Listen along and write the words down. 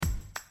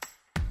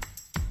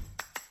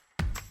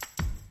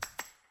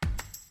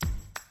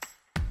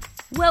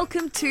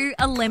Welcome to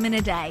A Lemon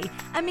a Day,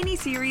 a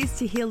mini-series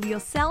to heal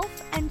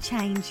yourself and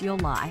change your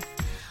life.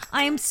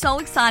 I am so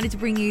excited to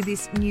bring you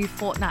this new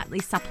fortnightly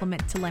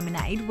supplement to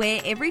Lemonade,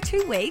 where every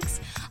 2 weeks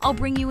I'll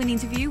bring you an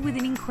interview with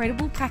an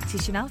incredible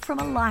practitioner from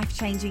a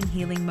life-changing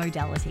healing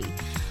modality.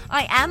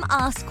 I am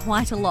asked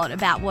quite a lot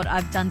about what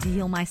I've done to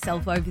heal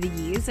myself over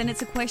the years, and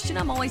it's a question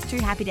I'm always too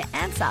happy to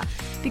answer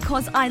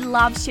because I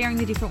love sharing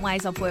the different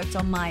ways I've worked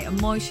on my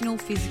emotional,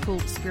 physical,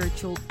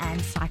 spiritual and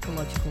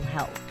psychological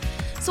health.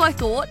 So I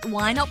thought,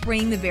 why not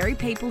bring the very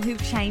people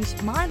who've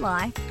changed my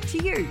life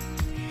to you?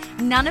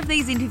 None of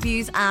these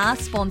interviews are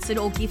sponsored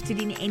or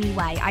gifted in any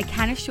way. I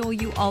can assure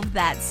you of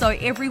that. So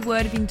every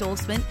word of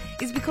endorsement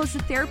is because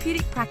the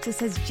therapeutic practice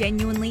has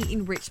genuinely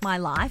enriched my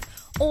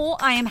life, or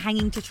I am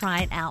hanging to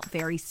try it out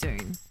very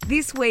soon.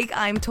 This week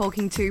I'm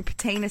talking to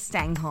Bettina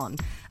Stanghon,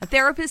 a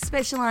therapist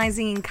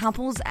specialising in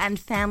couples and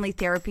family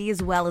therapy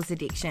as well as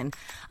addiction.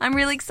 I'm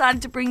really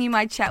excited to bring you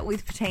my chat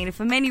with Bettina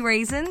for many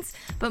reasons,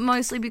 but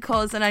mostly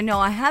because, and I know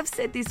I have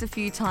said this a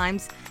few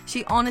times,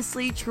 she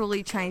honestly,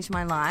 truly changed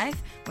my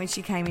life when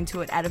she came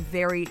into it at a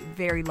very,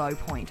 very low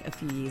point a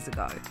few years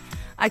ago.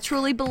 I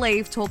truly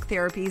believe talk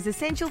therapy is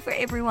essential for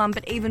everyone,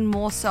 but even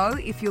more so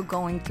if you're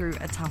going through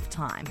a tough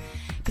time.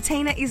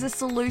 Bettina is a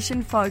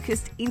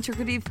solution-focused,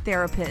 integrative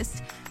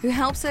therapist who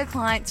helps her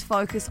clients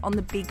focus on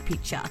the big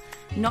picture,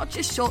 not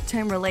just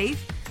short-term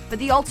relief, but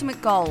the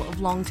ultimate goal of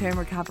long-term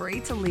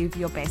recovery to live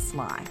your best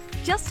life.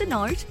 Just a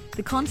note,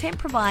 the content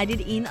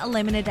provided in A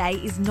Lemon a Day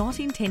is not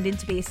intended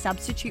to be a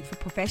substitute for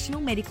professional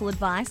medical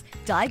advice,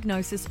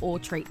 diagnosis or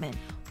treatment.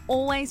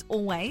 Always,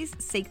 always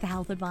seek the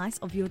health advice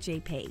of your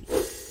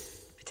GP.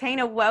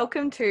 Bettina,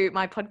 welcome to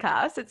my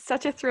podcast. It's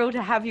such a thrill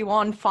to have you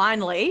on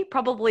finally.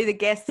 Probably the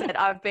guest that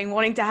I've been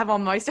wanting to have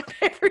on most of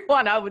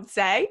everyone, I would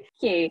say.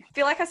 Thank you. I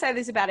feel like I say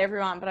this about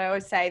everyone, but I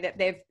always say that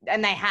they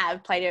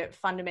have played a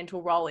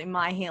fundamental role in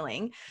my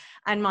healing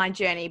and my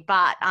journey,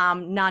 but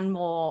none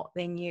more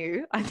than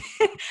you. And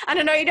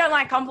I know you don't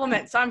like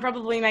compliments, so I'm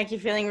probably making you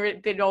feeling a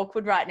bit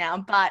awkward right now,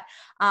 but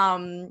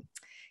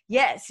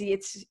yes,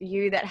 it's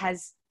you that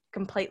has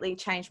completely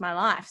changed my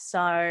life. So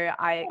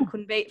I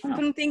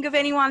couldn't think of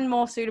anyone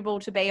more suitable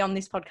to be on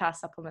this podcast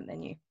supplement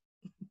than you.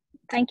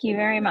 Thank you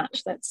very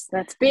much. That's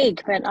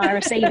big, but I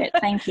receive it.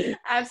 Thank you.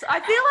 I feel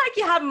like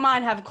you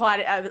might have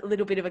quite a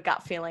little bit of a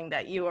gut feeling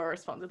that you are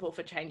responsible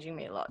for changing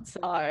me a lot.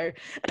 So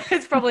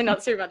it's probably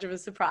not too much of a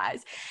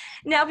surprise.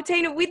 Now,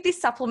 Bettina, with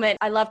this supplement,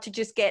 I love to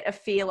just get a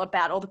feel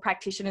about all the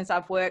practitioners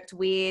I've worked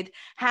with,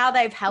 how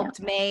they've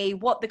helped me,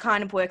 what the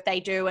kind of work they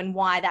do, and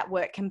why that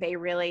work can be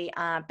really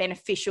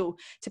beneficial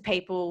to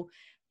people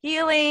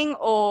healing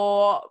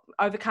or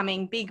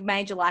overcoming big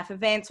major life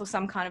events or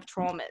some kind of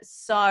traumas.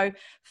 So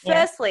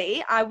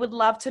firstly, I would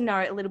love to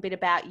know a little bit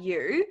about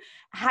you,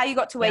 how you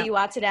got to where you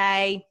are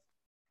today,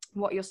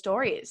 what your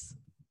story is.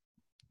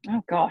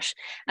 Oh gosh.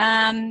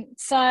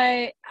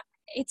 So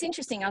it's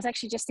interesting. I was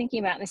actually just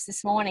thinking about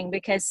this morning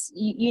because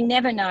you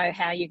never know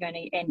how you're going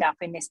to end up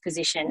in this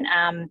position.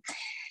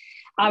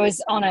 I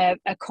was on a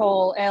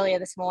call earlier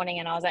this morning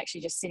and I was actually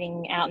just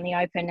sitting out in the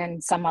open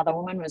and some other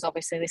woman was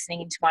obviously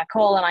listening into my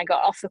call, and I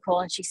got off the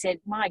call and she said,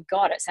 "My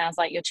God, it sounds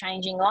like you're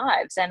changing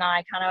lives." And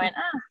I kind of went,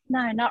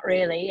 no, not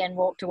really, and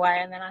walked away.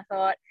 And then I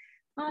thought,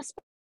 I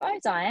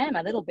suppose I am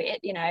a little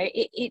bit,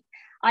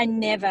 I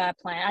never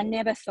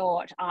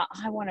thought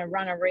I want to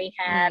run a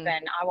rehab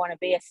and I want to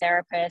be a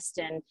therapist,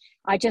 and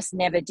I just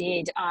never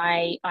did.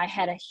 I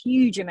had a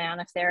huge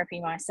amount of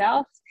therapy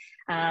myself.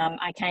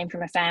 I came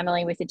from a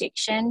family with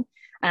addiction.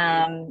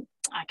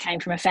 I came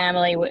from a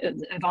family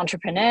of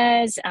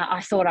entrepreneurs.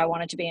 I thought I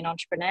wanted to be an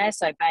entrepreneur.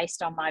 So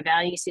based on my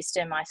value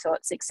system, I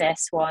thought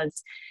success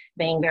was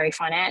being very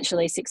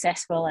financially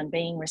successful and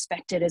being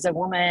respected as a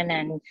woman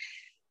and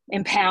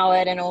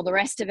empowered and all the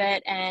rest of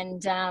it.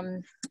 And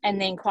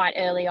then quite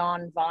early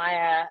on,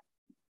 via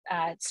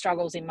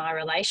struggles in my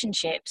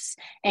relationships,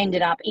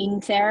 ended up in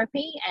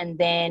therapy and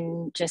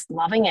then just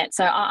loving it.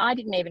 So I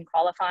didn't even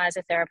qualify as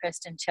a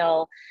therapist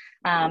until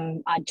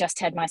I just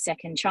had my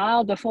second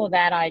child. Before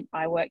that,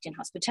 I worked in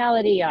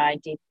hospitality. I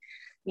did,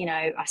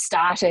 I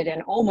started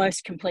and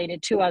almost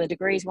completed 2 other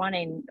degrees, one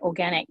in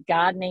organic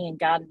gardening and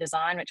garden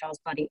design, which I was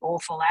bloody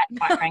awful at,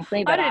 quite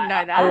frankly. But I didn't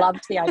know that. I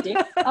loved the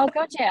idea. Oh,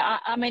 God, yeah.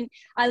 I mean,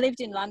 I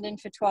lived in London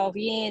for 12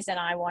 years and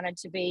I wanted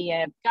to be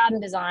a garden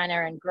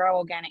designer and grow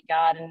organic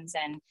gardens,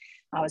 and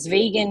I was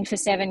vegan for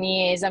 7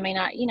 years. I mean,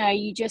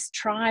 you just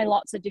try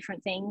lots of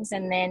different things.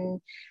 And then,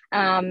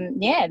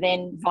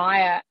 then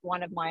via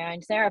one of my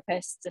own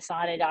therapists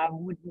decided I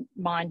wouldn't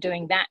mind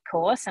doing that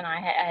course. And I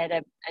had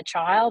a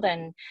child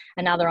and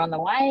another on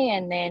the way.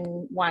 And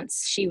then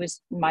once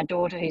my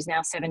daughter, who's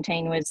now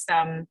 17, was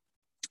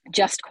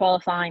just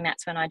qualifying,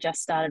 that's when I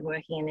just started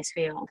working in this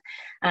field.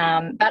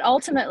 But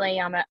ultimately,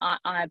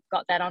 I've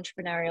got that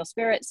entrepreneurial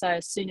spirit. So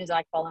as soon as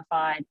I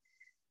qualified,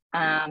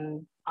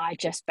 I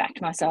just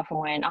backed myself and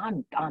went,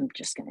 I'm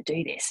just going to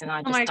do this. And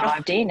I just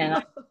dived in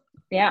and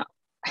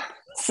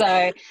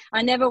so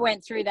I never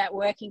went through that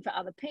working for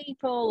other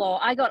people, or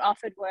I got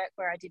offered work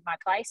where I did my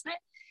placement.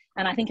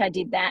 And I think I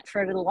did that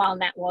for a little while,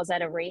 and that was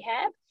at a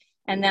rehab.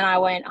 And then I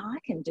went, I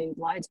can do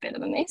loads better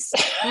than this. So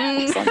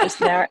I'm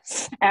just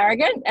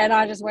arrogant. And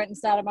I just went and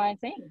started my own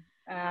thing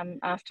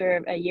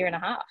after a year and a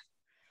half.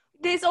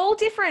 There's all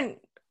different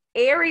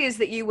areas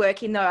that you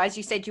work in, though. As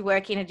you said, you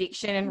work in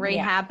addiction and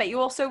rehab, but you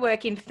also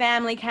work in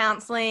family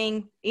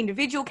counselling,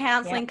 individual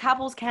counselling,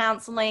 couples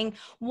counselling.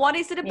 What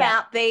is it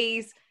about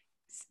these?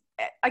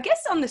 I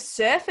guess on the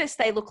surface,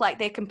 they look like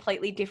they're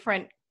completely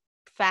different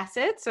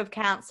facets of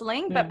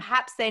counselling, but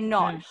perhaps they're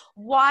not.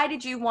 Why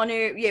did you want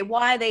to,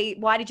 why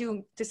did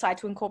you decide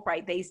to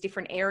incorporate these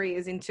different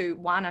areas into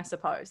one, I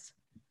suppose?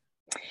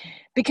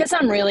 Because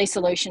I'm really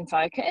solution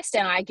focused.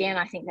 And I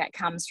think that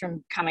comes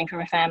from coming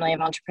from a family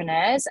of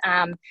entrepreneurs.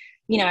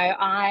 You know,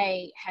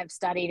 I have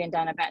studied and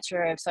done a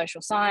Bachelor of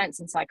Social Science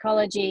and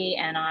Psychology,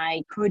 and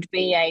I could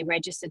be a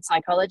registered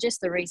psychologist.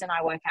 The reason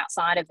I work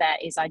outside of that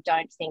is I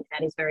don't think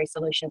that is very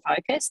solution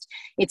focused.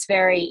 It's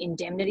very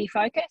indemnity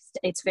focused.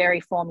 It's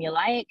very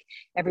formulaic.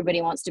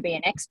 Everybody wants to be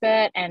an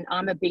expert, and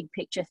I'm a big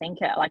picture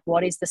thinker. Like,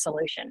 what is the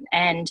solution?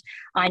 And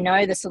I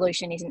know the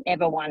solution isn't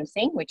ever one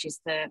thing, which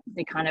is the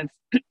kind of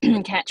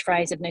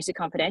catchphrase of Noosa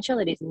Confidential.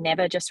 It is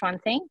never just one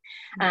thing.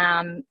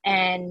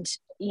 And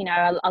you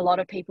know, a lot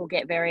of people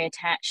get very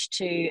attached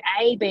to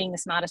A, being the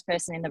smartest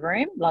person in the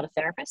room, a lot of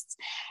therapists,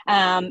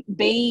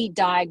 B,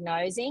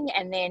 diagnosing,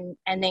 and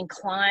then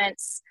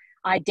clients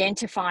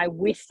identify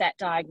with that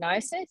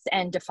diagnosis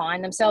and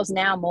define themselves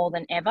now more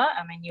than ever.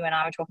 I mean, you and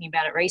I were talking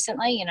about it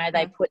recently. You know,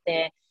 they put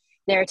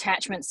their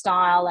attachment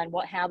style and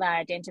how they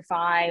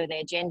identify, or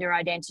their gender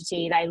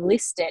identity, they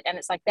list it, and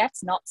it's like,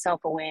 that's not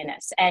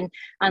self-awareness. And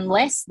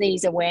unless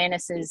these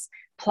awarenesses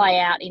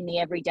play out in the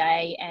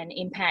everyday and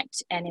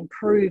impact and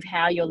improve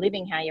how you're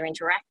living, how you're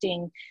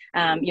interacting,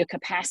 your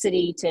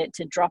capacity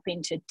to drop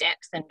into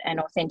depth and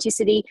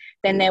authenticity,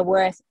 then they're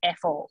worth F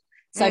all.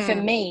 So for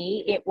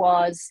me,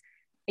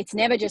 it's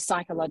never just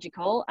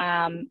psychological.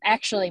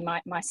 Actually,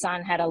 my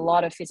son had a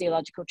lot of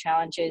physiological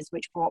challenges,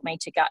 which brought me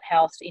to gut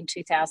health in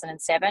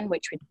 2007,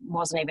 which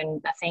wasn't even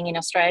a thing in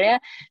Australia.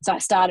 So I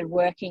started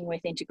working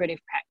with integrative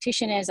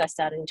practitioners. I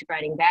started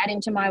integrating that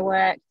into my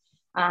work.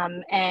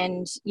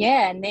 And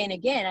then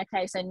again,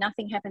 okay, so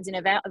nothing happens in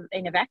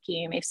a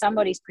vacuum. If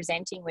somebody's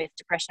presenting with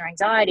depression or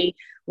anxiety,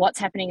 what's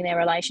happening in their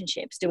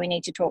relationships? Do we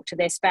need to talk to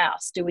their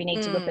spouse? Do we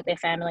need to look at their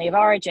family of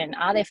origin?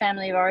 Are their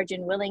family of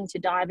origin willing to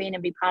dive in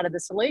and be part of the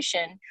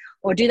solution?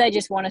 Or do they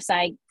just want to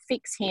say,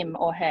 fix him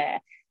or her?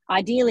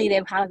 Ideally,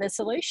 they're part of the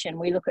solution.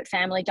 We look at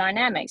family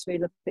dynamics. We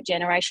look at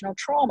generational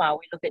trauma.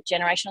 We look at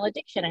generational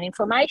addiction and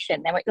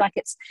inflammation.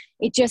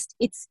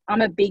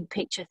 I'm a big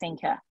picture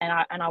thinker, and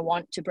I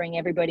want to bring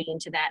everybody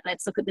into that.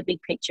 Let's look at the big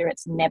picture.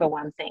 It's never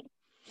one thing.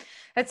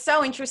 It's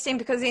so interesting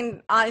because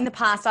in the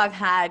past I've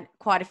had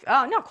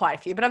not quite a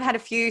few, but I've had a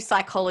few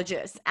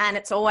psychologists, and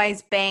it's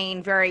always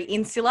been very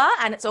insular,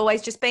 and it's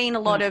always just been a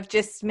lot of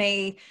just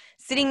me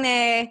sitting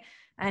there.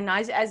 And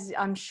as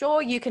I'm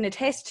sure you can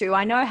attest to,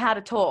 I know how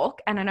to talk,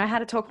 and I know how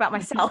to talk about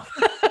myself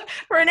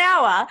for an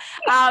hour.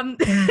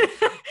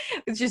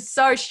 It's just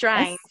so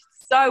strange,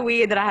 so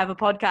weird that I have a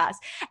podcast.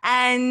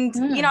 And,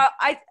 you know,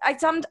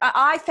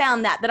 I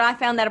found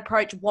that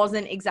approach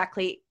wasn't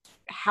exactly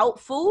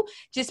helpful.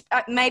 Just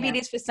maybe it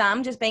is for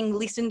some, just being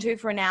listened to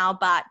for an hour,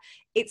 but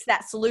it's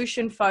that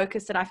solution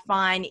focus that I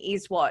find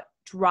is what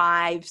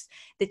drives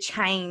the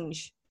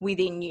change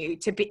within you,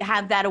 to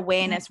have that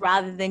awareness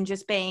rather than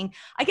just being,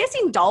 I guess,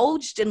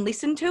 indulged and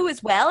listened to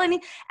as well.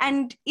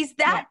 And is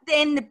that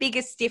then the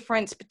biggest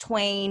difference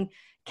between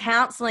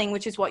counselling,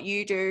 which is what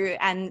you do,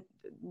 and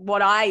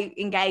what I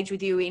engage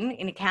with you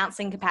in a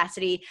counselling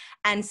capacity,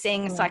 and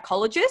seeing a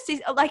psychologist?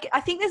 Is like,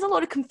 I think there's a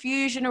lot of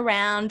confusion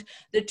around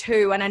the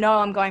two, and I know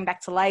I'm going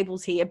back to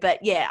labels here, but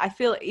I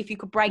feel if you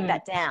could break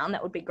that down,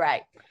 that would be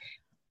great.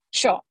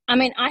 Sure. I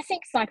mean, I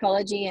think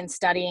psychology and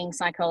studying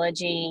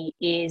psychology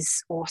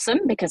is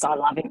awesome because I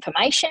love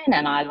information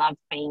and I love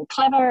being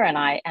clever, and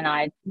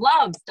I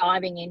love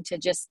diving into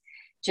just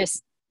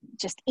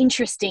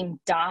interesting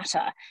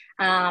data.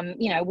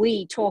 You know,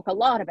 we talk a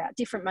lot about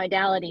different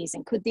modalities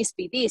and could this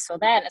be this or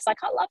that. And it's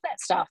like, I love that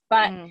stuff.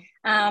 But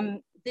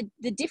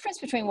the difference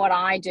between what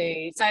I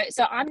do,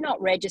 so I'm not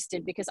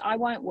registered because I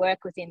won't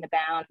work within the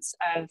bounds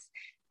of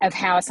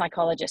how a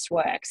psychologist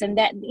works, and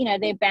that, you know,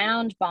 they're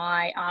bound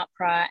by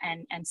AHPRA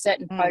and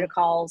certain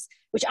protocols,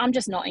 which I'm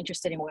just not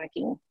interested in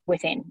working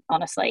within,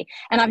 honestly.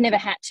 And I've never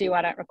had to.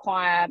 I don't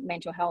require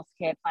mental health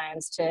care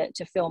plans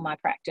to fill my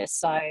practice,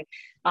 so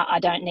I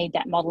don't need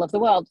that model of the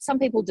world. Some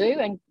people do,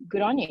 and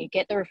good on you.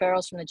 Get the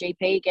referrals from the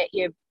GP, get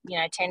your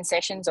 10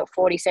 sessions or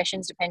 40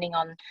 sessions, depending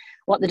on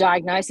what the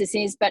diagnosis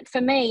is. But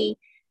for me,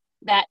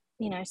 that,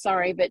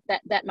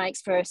 that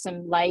makes for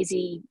some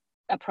lazy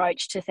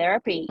approach to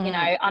therapy. You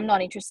know, I'm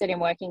not interested in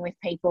working with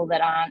people that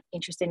aren't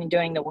interested in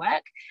doing the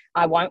work.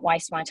 I won't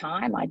waste my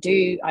time. I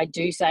do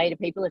say to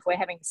people, if we're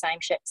having the same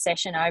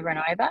session over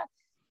and over,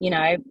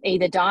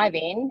 either dive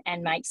in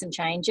and make some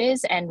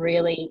changes and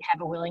really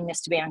have a willingness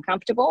to be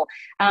uncomfortable.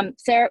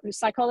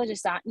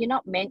 Psychologists you're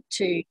not meant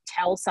to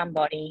tell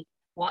somebody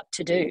what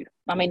to do.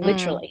 I mean,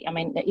 literally,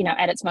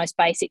 at its most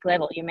basic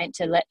level, you're meant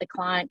to let the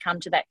client come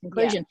to that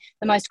conclusion.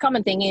 The most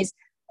common thing is,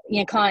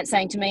 clients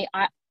saying to me,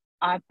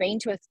 I've been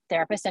to a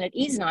therapist and it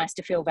is nice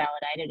to feel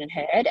validated and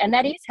heard, and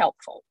that is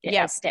helpful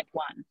as step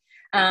one.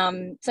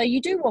 So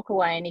you do walk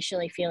away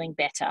initially feeling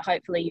better.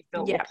 Hopefully you've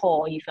built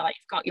rapport, you feel like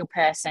you've got your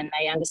person,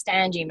 they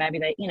understand you, maybe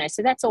they,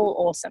 so that's all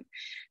awesome.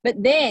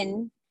 But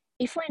then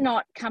if we're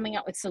not coming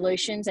up with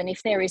solutions, and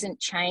if there isn't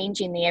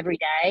change in the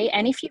everyday,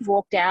 and if you've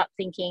walked out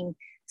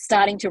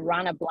starting to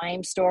run a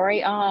blame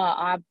story,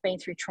 I've been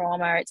through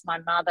trauma, it's my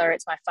mother,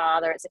 it's my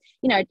father, it's,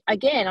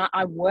 again,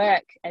 I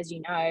work, as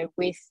you know,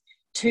 with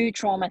 2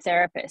 trauma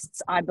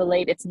therapists. I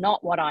believe it's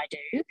not what I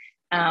do,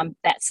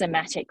 that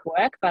somatic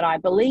work, but I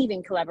believe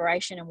in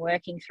collaboration and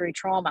working through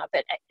trauma.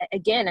 But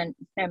again,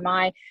 and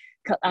my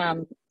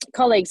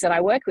colleagues that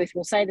I work with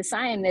will say the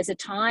same. There's a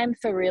time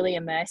for really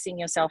immersing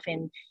yourself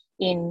in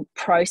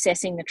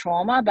processing the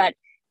trauma, but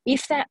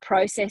if that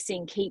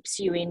processing keeps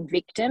you in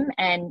victim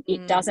and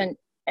it doesn't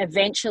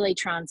eventually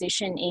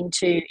transition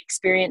into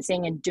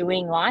experiencing and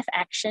doing life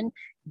action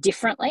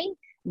differently,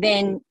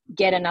 then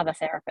get another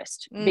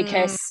therapist,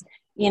 because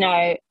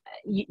there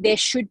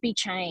should be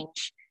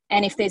change.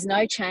 And if there's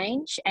no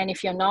change, and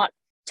if you're not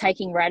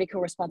taking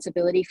radical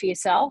responsibility for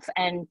yourself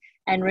and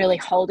really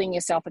holding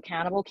yourself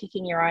accountable,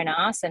 kicking your own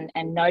ass and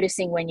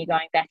noticing when you're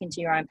going back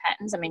into your own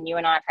patterns. I mean, you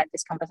and I have had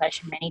this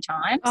conversation many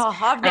times. Oh,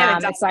 I've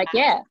never done it's like,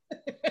 yeah.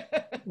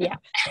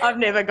 I've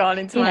never gone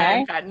into my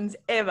own patterns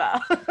ever.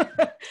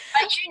 But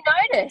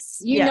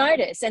you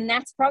notice, and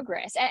that's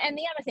progress. And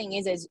the other thing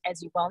is,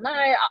 as you well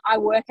know, I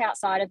work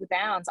outside of the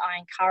bounds. I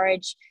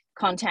encourage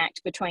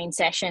contact between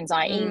sessions.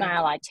 I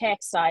email, I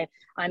text, I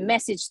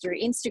message through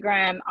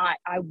Instagram.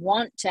 I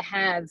want to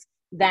have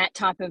that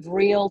type of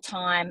real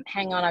time,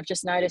 hang on, I've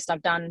just noticed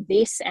I've done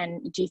this,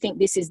 and do you think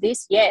this is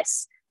this?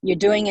 Yes, you're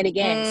doing it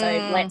again.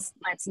 So let's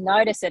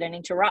notice it and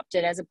interrupt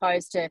it, as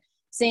opposed to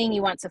seeing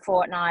you once a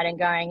fortnight and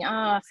going,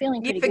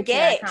 feeling pretty good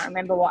today, I can't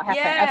remember what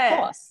happened. Of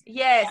course.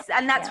 Yes.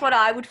 And that's what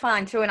I would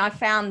find too. And I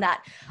found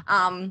that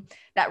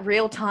that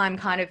real time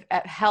kind of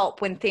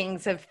help when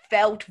things have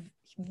felt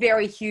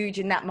very huge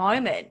in that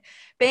moment,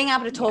 being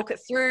able to talk it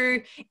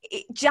through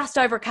just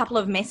over a couple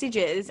of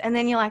messages, and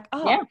then you're like,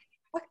 okay,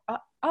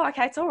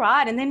 it's all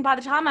right. And then by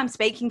the time I'm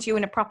speaking to you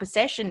in a proper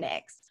session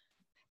next,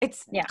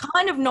 it's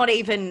kind of not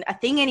even a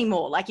thing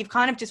anymore. Like you've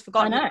kind of just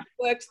forgotten how it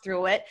works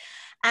through it.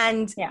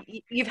 And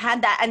you've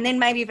had that. And then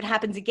maybe if it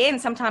happens again,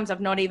 sometimes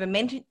I've not even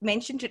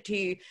mentioned it to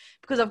you,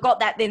 because I've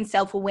got that then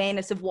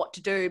self-awareness of what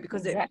to do,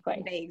 because it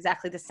can be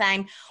exactly the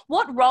same.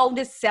 What role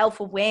does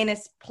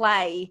self-awareness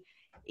play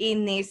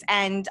in this?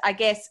 And I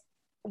guess,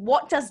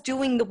 what does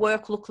doing the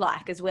work look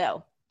like as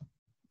well?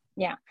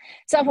 Yeah.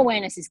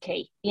 Self-awareness is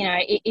key.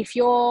 If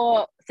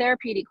your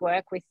therapeutic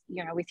work with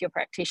your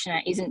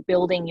practitioner isn't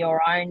building your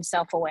own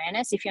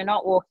self-awareness, if you're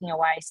not walking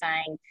away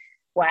saying,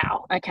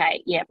 wow,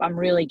 okay, yep, I'm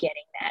really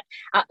getting that.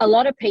 A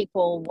lot of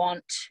people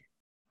want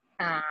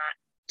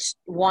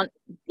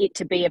it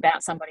to be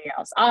about somebody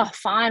else. Oh,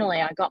 finally,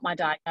 I got my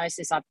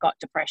diagnosis. I've got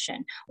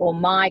depression or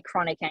my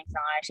chronic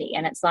anxiety.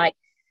 And it's like,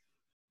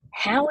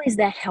 how is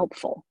that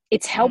helpful?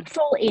 It's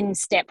helpful in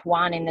step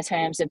one, in the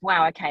terms of,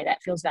 wow, okay,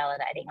 that feels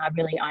validating. I'm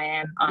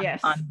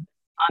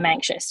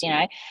anxious,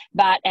 and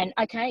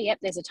okay, yep,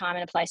 there's a time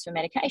and a place for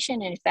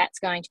medication. And if that's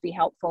going to be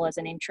helpful as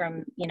an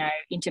interim,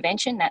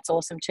 intervention, that's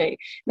awesome too.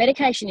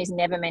 Medication is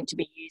never meant to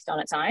be used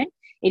on its own.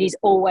 It is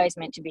always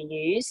meant to be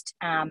used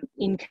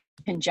in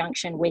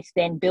conjunction with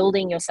then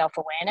building your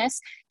self-awareness,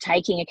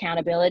 taking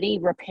accountability,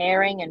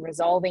 repairing and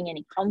resolving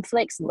any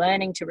conflicts,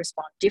 learning to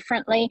respond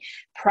differently,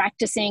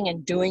 practicing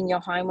and doing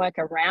your homework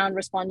around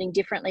responding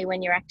differently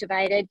when you're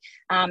activated.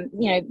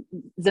 The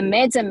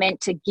meds are meant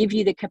to give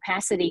you the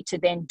capacity to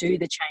then do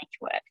the change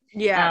work.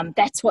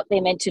 That's what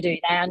they're meant to do.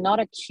 They are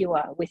not a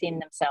cure within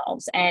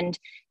themselves. And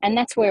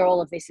that's where all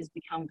of this has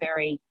become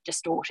very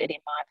distorted, in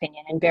my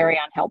opinion, and very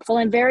unhelpful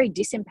and very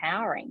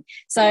disempowering.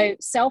 So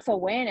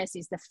self-awareness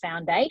is the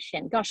foundation.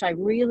 Gosh, I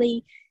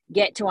really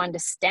get to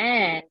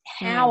understand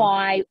how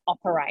I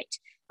operate.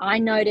 I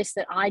notice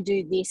that I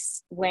do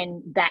this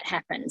when that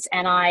happens,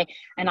 and I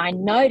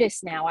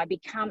notice now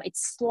it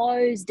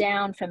slows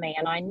down for me,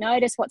 and I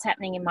notice what's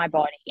happening in my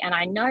body, and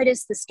I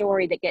notice the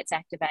story that gets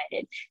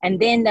activated, and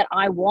then that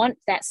I want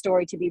that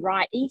story to be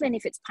right, even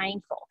if it's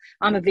painful.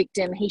 I'm a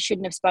victim. He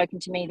shouldn't have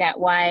spoken to me that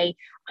way.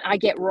 I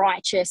get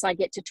righteous. I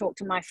get to talk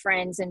to my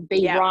friends and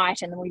be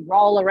right, and then we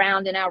roll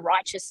around in our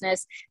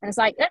righteousness, and it's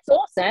like, that's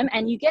awesome,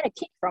 and you get a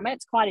kick from it.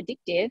 It's quite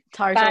addictive.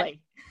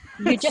 Totally.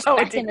 You're just so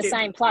back addictive. In the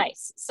same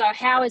place. So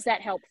how is that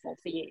helpful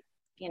for you?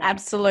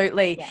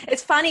 Absolutely. Yeah.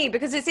 It's funny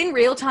because it's in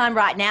real time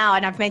right now.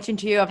 And I've mentioned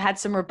to you, I've had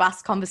some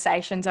robust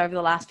conversations over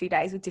the last few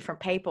days with different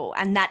people.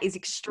 And that is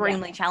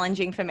extremely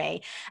challenging for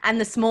me.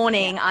 And this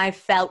morning I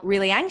felt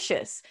really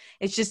anxious.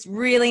 It's just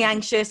really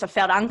anxious. I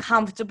felt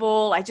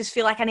uncomfortable. I just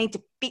feel like I need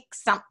to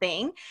fix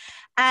something.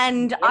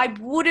 And I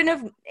wouldn't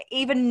have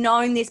even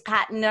known this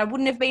pattern. I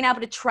wouldn't have been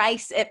able to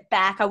trace it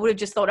back. I would have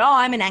just thought, oh,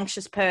 I'm an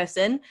anxious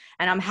person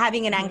and I'm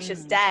having an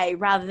anxious day,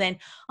 rather than,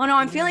 oh no,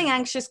 I'm feeling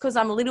anxious because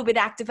I'm a little bit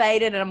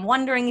activated and I'm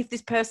wondering if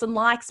this person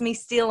likes me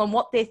still and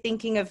what they're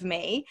thinking of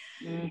me.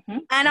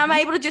 And I'm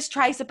able to just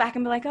trace it back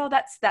and be like, oh,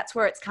 that's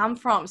where it's come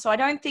from. So I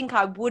don't think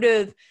I would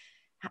have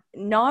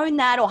known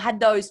that or had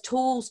those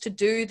tools to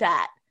do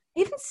that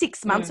even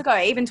 6 months ago,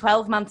 even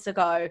 12 months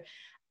ago.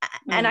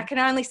 And I can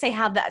only see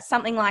how that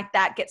something like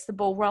that gets the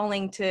ball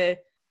rolling to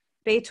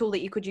be a tool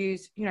that you could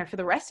use, you know, for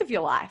the rest of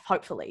your life,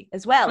 hopefully,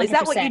 as well. 100%. Is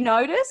that what you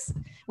notice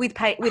with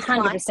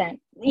 100%?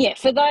 Yeah,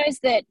 for those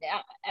that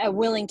are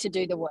willing to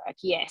do the work,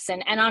 yes.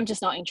 And I'm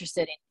just not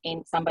interested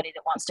in somebody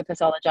that wants to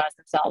pathologize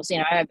themselves. You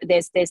know,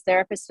 there's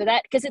therapists for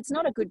that, because it's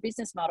not a good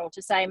business model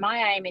to say my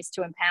aim is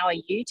to empower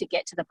you to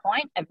get to the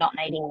point of not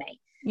needing me.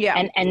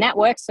 Yeah. And that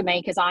works for me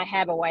because I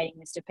have a waiting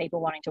list of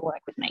people wanting to work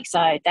with me.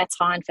 So that's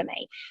fine for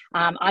me.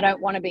 I don't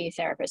want to be a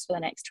therapist for the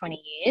next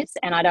 20 years,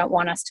 and I don't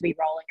want us to be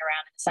rolling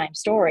around in the same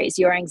stories.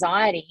 Your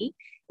anxiety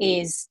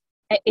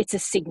it's a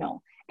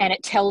signal, and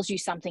it tells you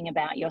something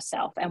about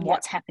yourself and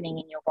what's happening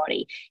in your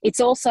body. It's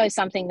also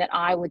something that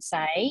I would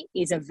say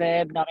is a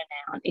verb, not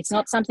a noun. It's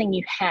not something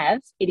you have,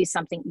 it is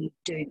something you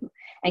do.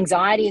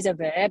 Anxiety is a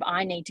verb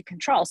I need to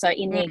control. So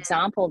in the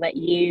example that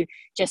you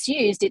just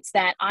used, it's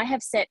that I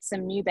have set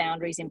some new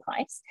boundaries in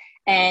place,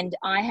 and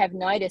I have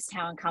noticed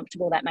how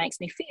uncomfortable that makes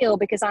me feel,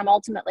 because I'm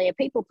ultimately a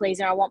people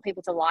pleaser. I want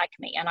people to like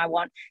me,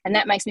 and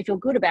that makes me feel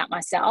good about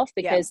myself,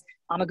 because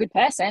I'm a good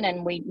person,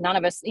 and none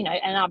of us, you know,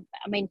 and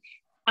I mean,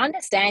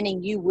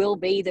 understanding you will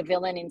be the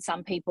villain in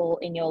some people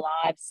in your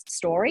lives'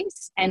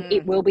 stories, and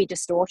it will be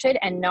distorted,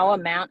 and no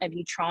amount of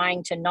you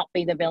trying to not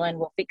be the villain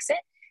will fix it,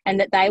 and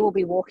that they will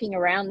be walking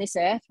around this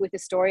earth with a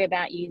story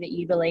about you that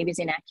you believe is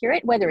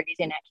inaccurate, whether it is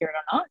inaccurate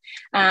or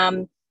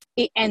not,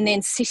 and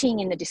then sitting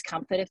in the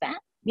discomfort of that.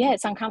 Yeah,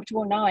 it's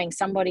uncomfortable knowing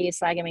somebody is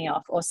slagging me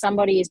off, or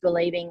somebody is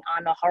believing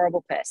I'm a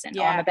horrible person,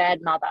 or I'm a bad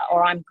mother,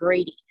 or I'm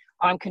greedy,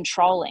 I'm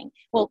controlling.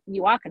 Well,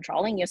 you are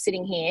controlling. You're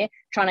sitting here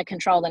trying to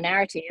control the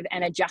narrative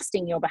and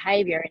adjusting your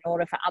behavior in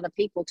order for other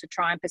people to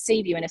try and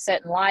perceive you in a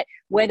certain light,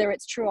 whether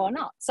it's true or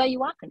not. So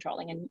you are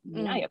controlling, and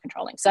you know you're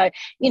controlling. So,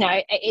 you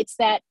know, it's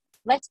that,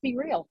 let's be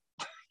real.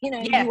 You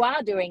know, you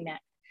are doing that.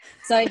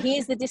 So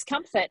here's the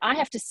discomfort. I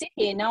have to sit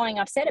here knowing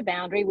I've set a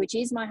boundary, which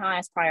is my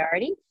highest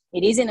priority.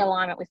 It is in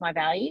alignment with my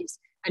values,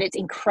 but it's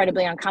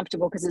incredibly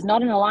uncomfortable because it's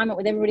not in alignment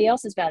with everybody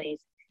else's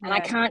values. And I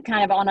can't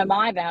kind of honor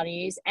my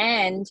values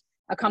and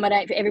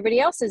accommodate for everybody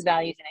else's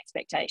values and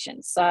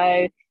expectations.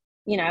 So,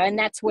 you know, and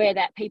that's where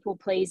that people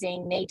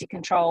pleasing, need to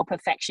control,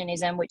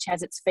 perfectionism, which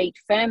has its feet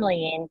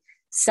firmly in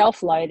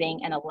self-loathing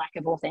and a lack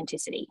of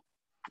authenticity.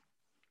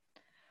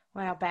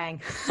 Wow, bang.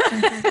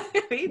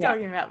 What are you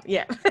talking about?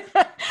 Yeah.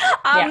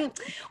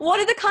 What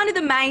are the kind of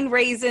the main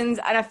reasons,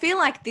 and I feel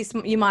like this,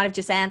 you might have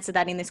just answered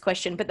that in this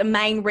question, but the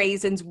main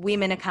reasons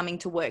women are coming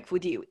to work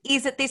with you?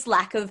 Is it this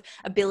lack of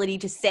ability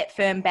to set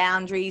firm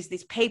boundaries,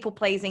 this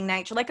people-pleasing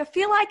nature? Like, I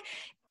feel like,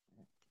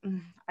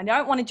 I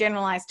don't want to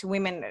generalize to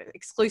women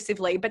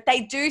exclusively, but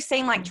they do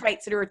seem like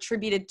traits that are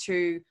attributed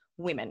to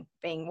women,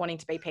 wanting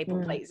to be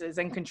people pleasers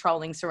and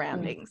controlling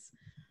surroundings.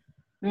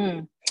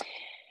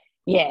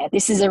 Yeah,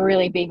 this is a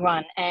really big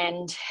one.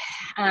 And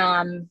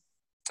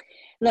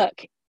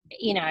look,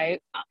 you know,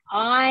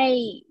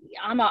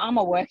 I'm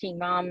a working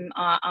mum.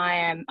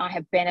 I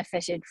have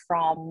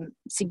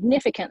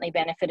significantly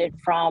benefited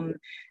from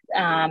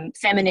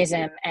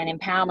feminism and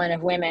empowerment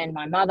of women.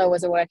 My mother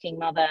was a working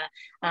mother.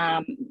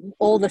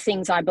 All the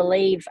things I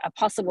believe are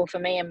possible for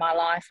me in my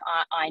life,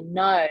 I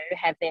know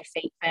have their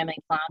feet firmly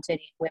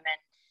planted in women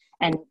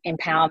and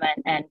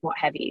empowerment and what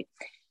have you.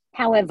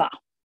 However,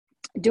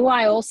 do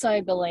I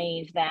also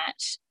believe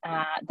that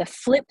the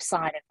flip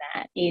side of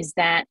that is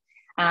that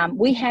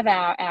we have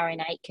our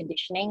innate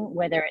conditioning,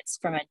 whether it's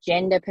from a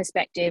gender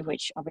perspective,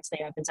 which obviously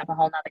opens up a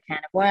whole nother can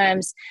of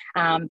worms,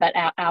 but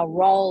our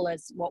role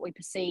as what we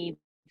perceive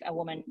a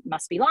woman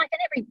must be like,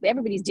 and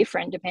everybody's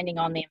different depending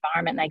on the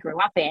environment they grew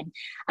up in,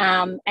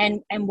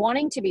 and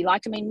wanting to be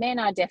liked. I mean, men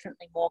are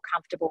definitely more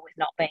comfortable with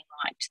not being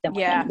liked than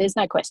women. There's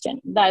no question.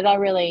 They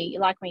really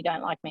like me,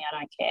 don't like me, I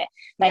don't care.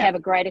 They have a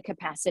greater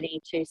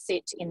capacity to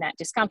sit in that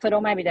discomfort, or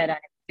maybe they don't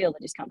feel the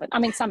discomfort. I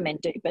mean, some men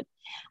do, but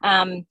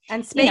and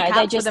speak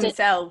up for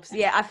themselves.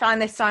 I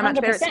find they're so much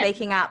 100%. Better at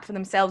speaking up for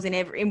themselves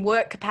in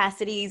work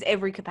capacities,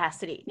 every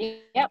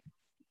capacity. Yep,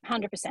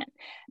 100%.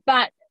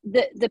 But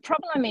the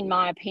problem, in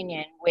my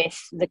opinion, with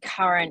the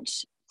current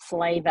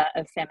flavor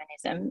of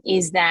feminism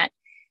is that,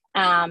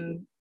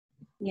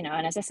 you know,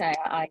 and as I say,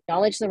 I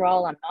acknowledge the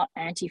role. I'm not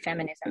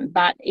anti-feminism,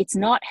 but it's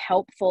not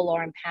helpful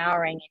or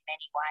empowering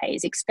in many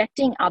ways.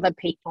 Expecting other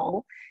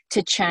people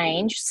to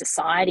change,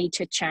 society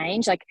to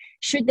change. Like,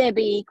 should there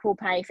be equal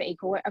pay for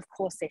equal work? Of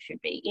course there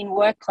should be. In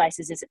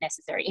workplaces, is it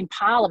necessary? In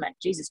Parliament,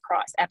 Jesus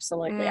Christ,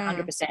 absolutely,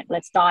 100%.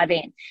 Let's dive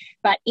in.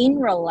 But in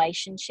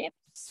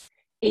relationships,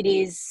 it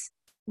is,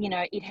 you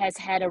know, it has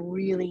had a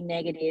really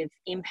negative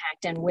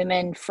impact, and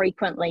women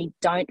frequently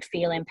don't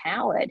feel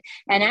empowered.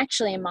 And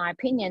actually, in my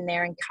opinion,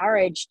 they're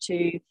encouraged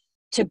to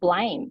to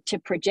blame, to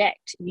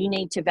project. You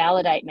need to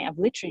validate me. I've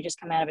literally just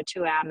come out of a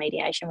 2-hour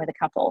mediation with a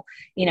couple,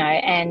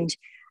 and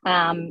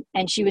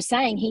she was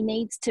saying he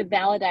needs to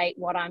validate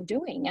what I'm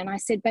doing. And I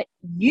said, but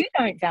you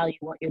don't value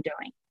what you're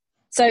doing.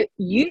 So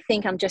you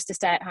think I'm just a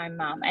stay-at-home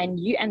mum, and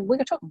we're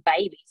talking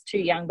babies, 2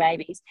 young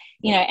babies,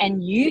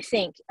 and you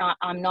think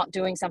I'm not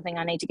doing something,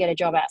 I need to get a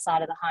job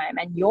outside of the home,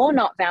 and you're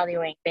not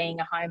valuing being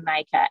a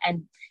homemaker.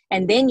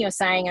 And then you're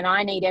saying, and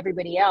I need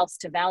everybody else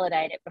to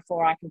validate it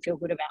before I can feel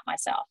good about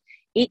myself.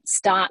 It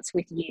starts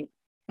with you.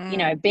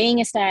 Being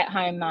a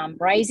stay-at-home mum,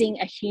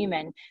 raising a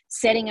human,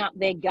 setting up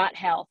their gut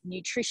health,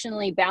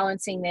 nutritionally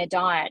balancing their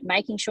diet,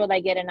 making sure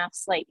they get enough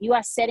sleep. You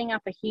are setting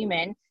up a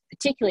human,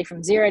 particularly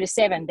from 0 to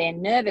 7, their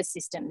nervous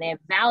system, their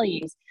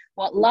values,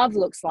 what love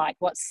looks like,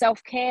 what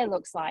self-care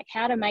looks like,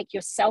 how to make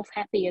yourself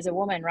happy as a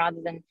woman rather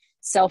than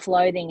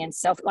self-loathing and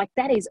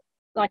that is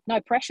like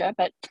no pressure,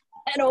 but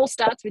that all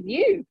starts with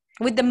you.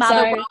 With the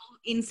mother role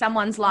in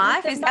someone's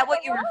life. Is that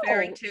what you're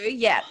referring to?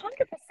 Yeah. 100%.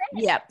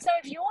 Yeah. So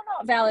if you're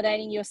not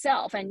validating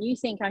yourself and you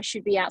think I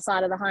should be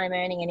outside of the home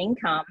earning an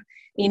income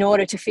in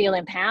order to feel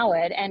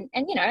empowered, and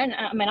I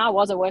mean, I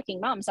was a working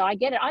mum, so I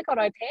get it. I got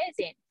au pairs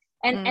in.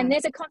 And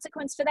there's a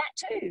consequence for that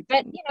too.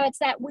 But, it's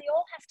that we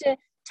all have to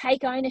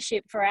take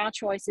ownership for our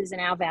choices and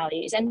our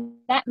values. And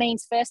that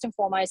means first and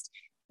foremost,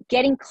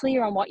 getting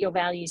clear on what your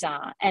values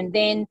are. And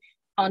then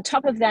on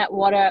top of that,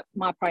 what are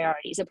my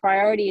priorities? A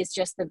priority is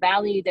just the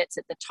value that's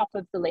at the top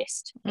of the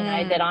list,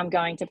 that I'm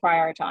going to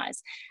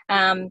prioritize.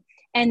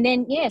 And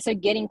then, so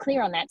getting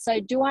clear on that.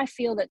 So do I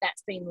feel that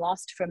that's been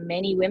lost for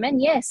many women?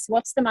 Yes.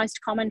 What's the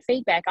most common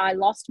feedback? I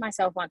lost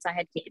myself once I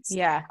had kids.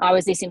 Yeah. I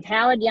was this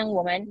empowered young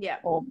woman,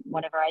 or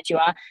whatever age you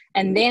are.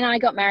 And then I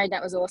got married.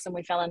 That was awesome.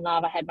 We fell in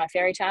love. I had my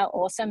fairy tale.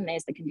 Awesome.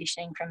 There's the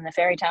conditioning from the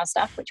fairy tale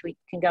stuff, which we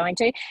can go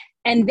into.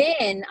 And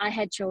then I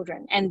had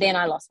children, and then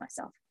I lost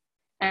myself.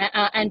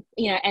 And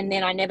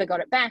then I never got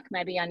it back.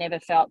 Maybe I never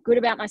felt good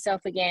about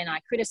myself again.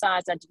 I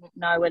criticized. I didn't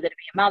know whether to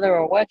be a mother or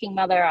a working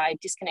mother. I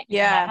disconnected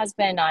from my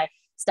husband. I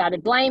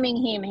started blaming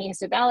him. He has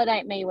to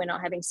validate me. We're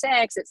not having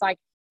sex. It's like,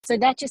 so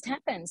that just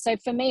happens. So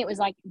for me, it was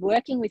like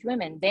working with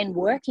women, then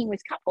working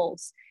with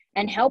couples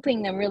and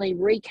helping them really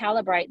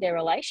recalibrate their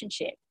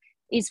relationship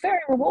is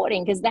very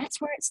rewarding, because that's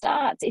where it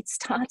starts. It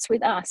starts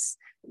with us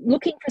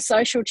looking for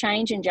social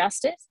change and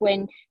justice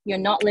when you're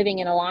not living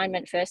in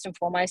alignment first and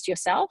foremost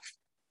yourself.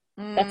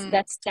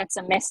 That's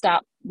a messed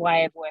up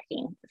way of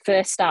working.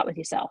 First, start with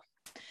yourself.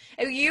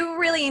 You were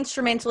really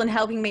instrumental in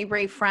helping me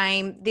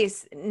reframe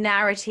this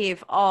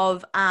narrative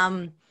of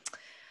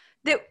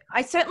that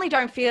I certainly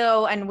don't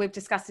feel, and we've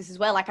discussed this as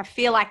well, like I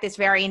feel like this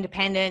very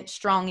independent,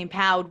 strong,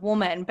 empowered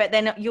woman, but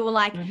then you were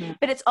like,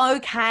 but it's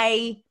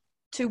okay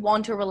to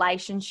want a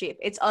relationship.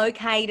 It's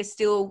okay to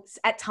still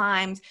at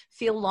times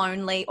feel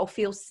lonely or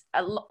feel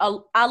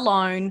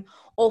alone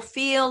or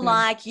feel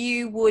like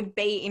you would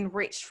be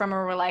enriched from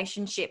a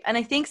relationship. And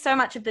I think so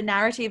much of the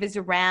narrative is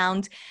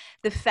around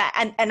the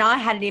fact, and I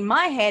had it in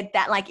my head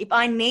that like, if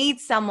I need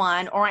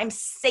someone or I'm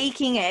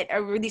seeking it,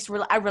 a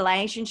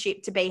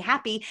relationship to be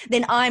happy,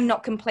 then I'm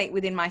not complete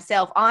within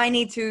myself. I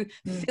need to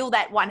feel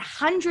that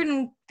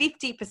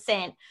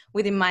 150%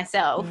 within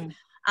myself.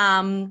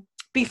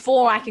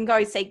 Before I can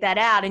go seek that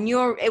out. And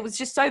it was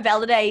just so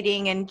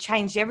validating and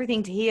changed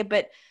everything to hear,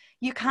 but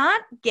you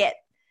can't get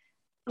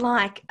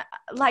like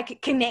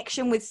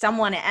connection with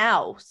someone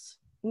else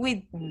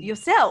with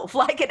yourself.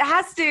 Like it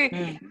has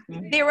to,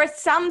 there are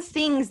some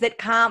things that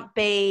can't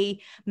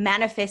be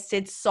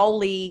manifested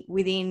solely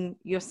within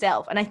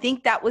yourself. And I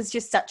think that was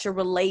just such a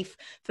relief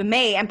for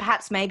me, and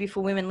perhaps maybe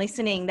for women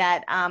listening,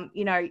 that,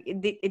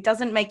 it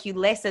doesn't make you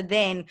lesser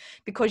than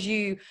because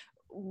you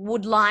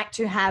would like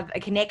to have a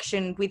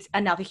connection with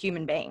another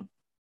human being.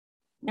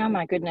 Oh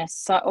my goodness.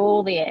 So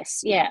all the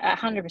S. Yeah,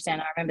 100%.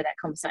 I remember that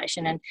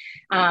conversation. And,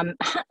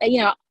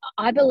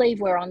 I believe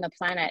we're on the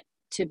planet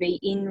to be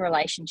in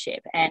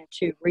relationship and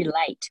to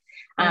relate.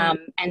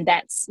 And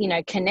that's,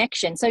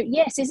 connection. So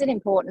yes, is it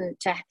important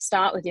to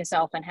start with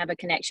yourself and have a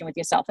connection with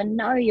yourself and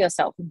know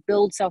yourself and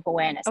build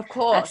self-awareness? Of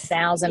course.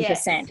 1,000%.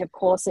 Yes. Of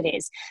course it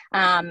is.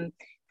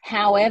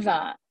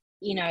 However,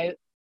 you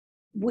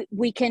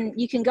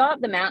can go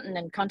up the mountain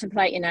and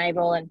contemplate your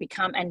navel and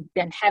become and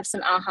have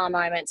some aha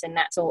moments, and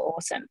that's all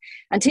awesome,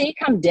 until you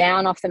come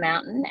down off the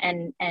mountain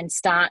and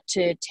start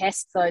to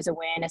test those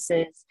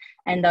awarenesses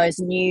and those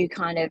new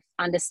kind of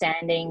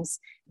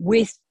understandings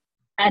with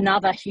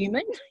another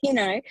human,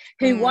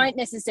 who won't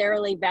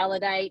necessarily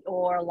validate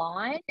or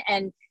align,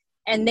 and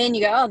then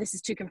you go, oh, this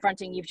is too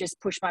confronting, you've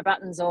just pushed my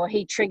buttons, or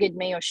he triggered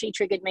me or she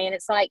triggered me, and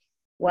it's like,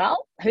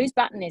 well, whose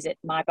button is it?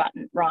 My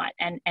button, right?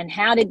 And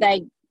how did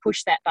they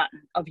push that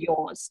button of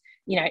yours?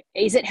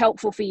 Is it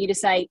helpful for you to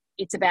say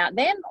it's about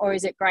them, or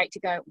is it great to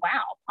go,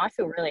 wow, I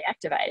feel really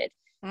activated,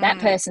 that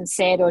person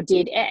said or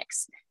did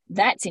X?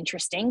 that's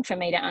interesting for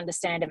me to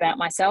understand about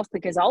myself,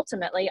 because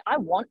ultimately I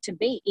want to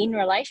be in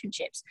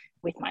relationships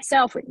with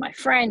myself, with my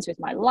friends, with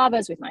my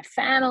lovers, with my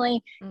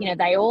family. You know,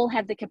 they all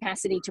have the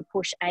capacity to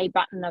push a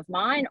button of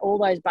mine. All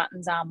those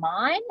buttons are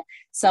mine.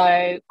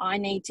 So I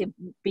need to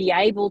be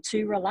able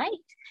to relate,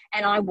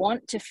 and I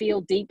want to feel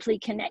deeply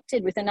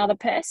connected with another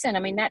person. I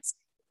mean,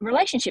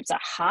 relationships are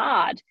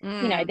hard.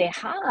 You know, they're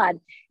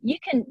hard. You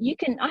can,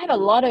 I have a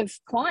lot of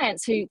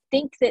clients who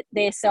think that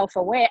they're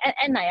self-aware,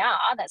 and they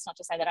are. That's not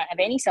to say they don't have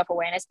any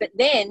self-awareness, but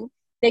then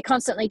they're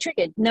constantly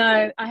triggered.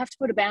 No, I have to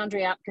put a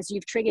boundary up because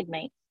you've triggered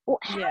me. Well,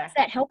 how is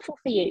that helpful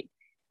for you?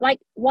 Like,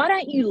 why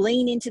don't you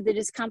lean into the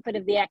discomfort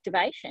of the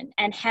activation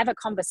and have a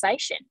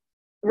conversation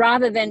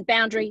rather than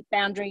boundary,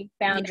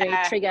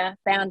 trigger,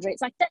 boundary?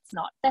 It's like, that's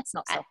not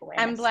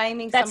self-awareness. And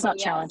blaming that's not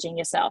somebody challenging else.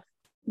 yourself.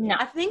 No,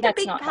 I think that's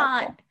a big not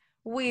part helpful.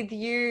 With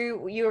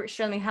you're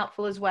extremely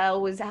helpful as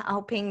well, was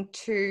helping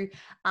to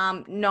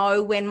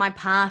know when my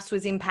past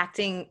was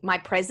impacting my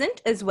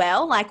present as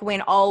well, like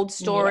when old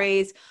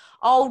stories,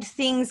 old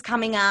things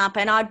coming up,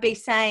 and I'd be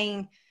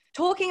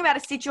talking about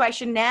a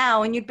situation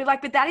now, and you'd be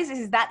like, but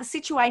is that the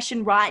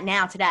situation right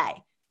now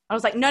today? I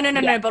was like, no,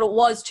 but it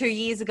was 2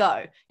 years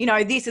ago. You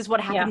know, this is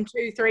what happened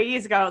 2-3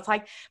 years ago. It's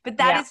like, but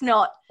that is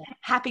not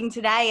happening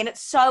today. And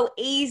it's so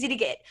easy to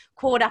get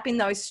caught up in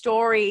those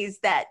stories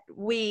that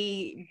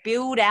we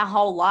build our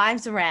whole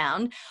lives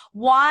around.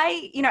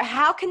 Why, you know,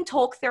 how can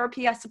talk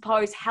therapy, I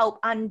suppose, help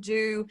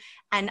undo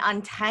and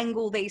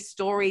untangle these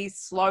stories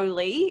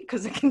slowly?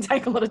 Because it can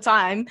take a lot of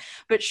time,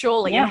 but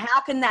surely. And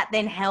how can that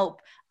then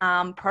help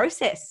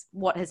process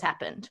what has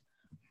happened?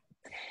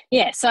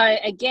 Yeah. So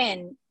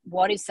again,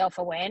 what is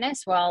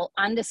self-awareness? Well,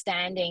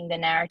 understanding the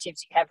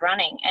narratives you have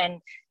running. And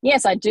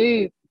yes, I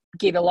do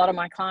give a lot of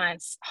my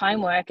clients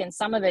homework, and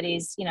some of it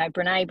is, you know,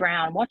 Brene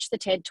Brown, watch the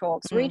TED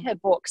Talks, read her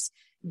books,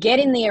 get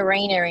in the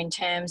arena in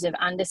terms of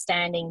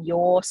understanding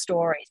your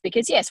stories.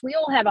 Because yes, we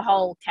all have a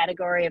whole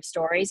category of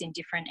stories in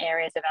different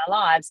areas of our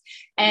lives.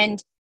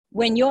 And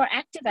when you're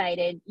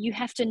activated, you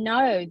have to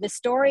know the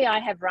story I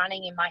have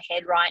running in my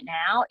head right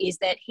now is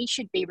that he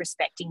should be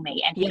respecting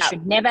me, and he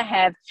should never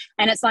have.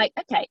 And it's like,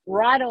 okay,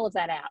 write all of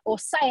that out or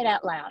say it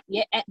out loud.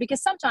 Yeah.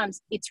 Because sometimes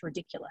it's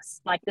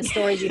ridiculous. Like the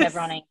stories you have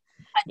running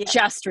are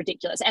just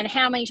ridiculous. And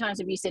how many times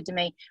have you said to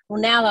me, well,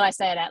 now that I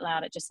say it out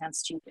loud, it just sounds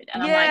stupid.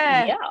 And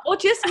I'm like, or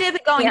just never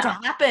going to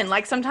happen.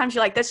 Like sometimes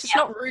you're like, that's just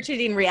not rooted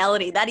in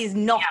reality. That is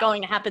not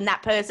going to happen.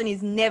 That person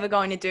is never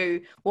going to do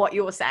what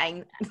you're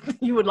saying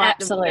you would like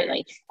them to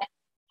do.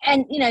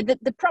 And, you know,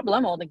 the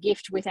problem or the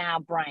gift with our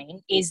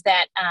brain is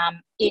that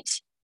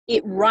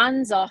it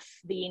runs off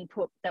the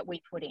input that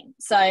we put in.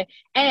 So,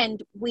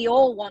 and we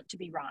all want to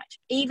be right,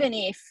 even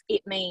if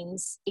it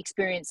means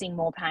experiencing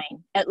more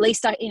pain. At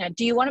least,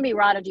 do you want to be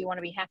right or do you want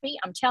to be happy?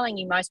 I'm telling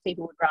you, most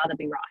people would rather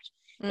be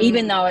right,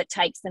 even though it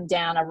takes them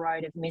down a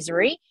road of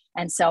misery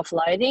and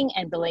self-loathing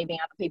and believing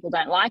other people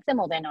don't like them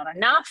or they're not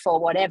enough or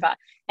whatever,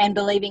 and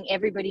believing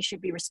everybody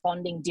should be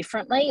responding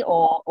differently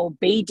or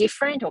be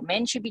different, or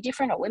men should be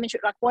different or women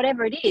should, like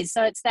whatever it is.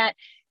 So it's that.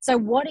 So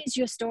what is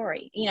your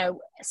story? You know,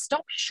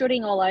 stop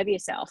shooting all over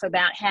yourself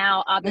about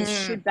how others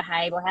should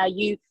behave or how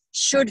you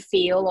should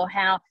feel or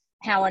how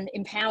an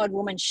empowered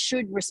woman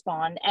should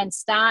respond, and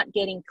start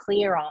getting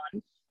clear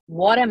on,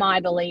 what am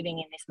I believing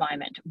in this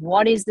moment?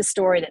 What is the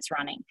story that's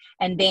running?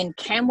 And then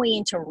can we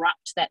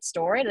interrupt that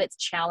story? Let's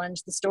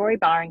challenge the story.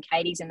 Byron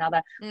Katie's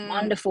another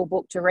wonderful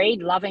book to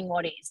read, Loving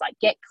What Is. Like,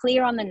 get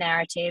clear on the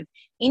narrative,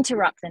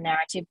 interrupt the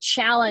narrative,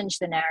 challenge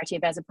the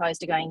narrative, as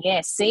opposed to going,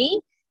 see,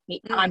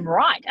 I'm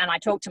right. And I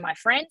talk to my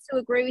friends who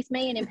agree with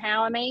me and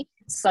empower me,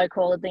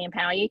 so-calledly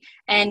empower you.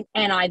 And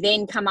I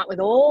then come up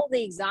with all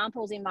the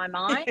examples in my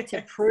mind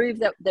to prove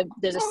that the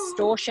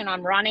distortion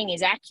I'm running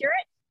is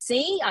accurate.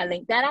 See, I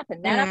link that up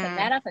and that up and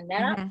that up and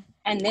that up.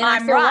 And then I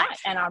feel right.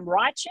 And I'm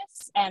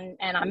righteous, and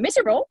I'm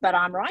miserable, but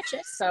I'm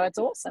righteous. So it's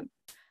awesome.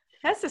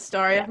 That's the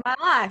story of my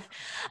life.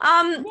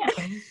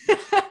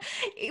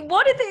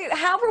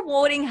 How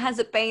rewarding has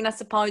it been, I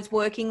suppose,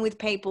 working with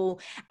people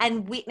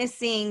and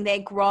witnessing their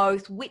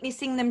growth,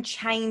 witnessing them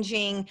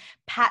changing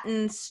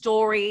patterns,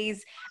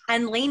 stories,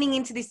 and leaning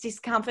into this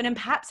discomfort and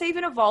perhaps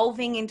even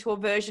evolving into a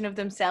version of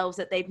themselves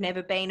that they've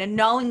never been, and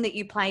knowing that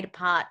you played a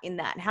part in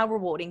that? How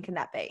rewarding can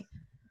that be?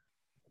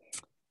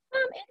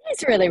 It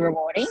is really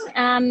rewarding.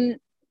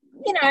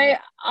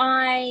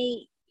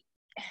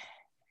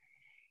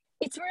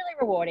 It's really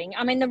rewarding.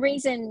 I mean, the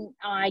reason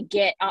I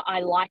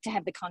like to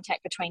have the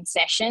contact between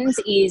sessions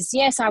is,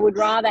 yes, I would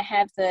rather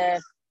have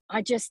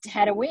I just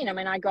had a win. I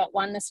mean, I got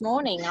one this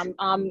morning.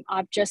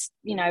 I've just,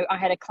 I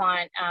had a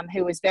client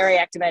who was very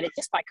activated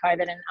just by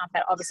COVID, and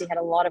I've obviously had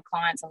a lot of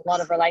clients, a lot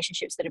of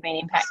relationships that have been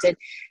impacted.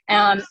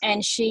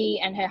 And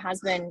she and her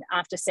husband,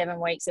 after 7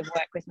 weeks of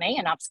work with me,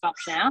 and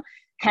upscotch now,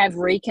 have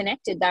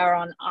reconnected. They were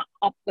on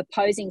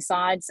opposing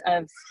sides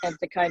of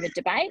the COVID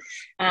debate.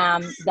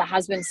 The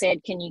husband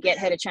said, can you get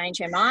her to change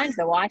her mind?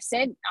 The wife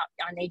said,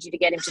 I need you to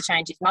get him to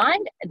change his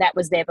mind. That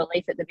was their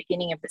belief at the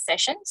beginning of the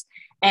sessions.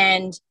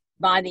 And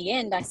by the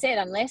end, I said,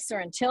 unless or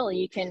until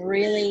you can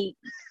really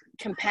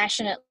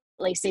compassionately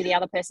completely see the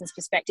other person's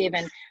perspective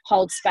and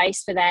hold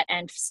space for that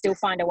and still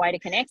find a way to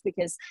connect,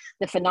 because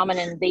the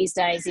phenomenon these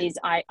days is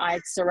I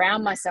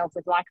surround myself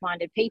with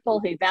like-minded people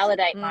who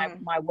validate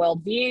my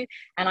worldview,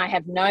 and I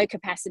have no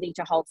capacity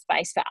to hold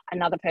space for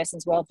another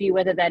person's worldview,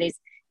 whether that is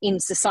in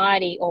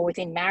society or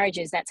within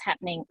marriages. That's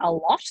happening a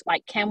lot.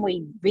 Like, can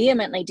we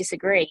vehemently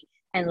disagree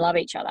and love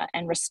each other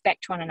and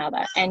respect one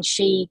another? And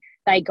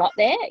they got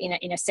there in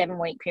a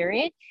 7-week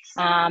period.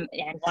 And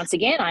once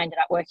again, I ended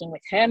up working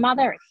with her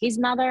mother and his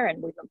mother,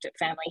 and we looked at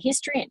family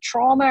history and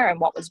trauma and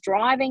what was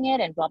driving it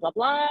and blah, blah,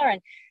 blah.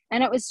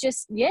 And it was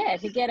just,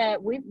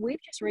 we've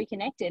just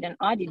reconnected. And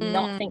I did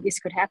not think this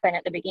could happen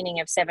at the beginning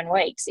of 7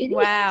 weeks. It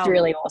is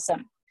really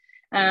awesome.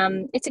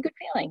 It's a good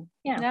feeling.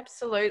 Yeah,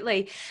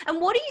 absolutely. And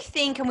what do you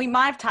think, and we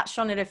might have touched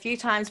on it a few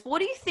times, what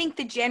do you think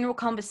the general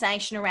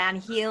conversation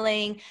around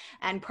healing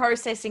and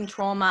processing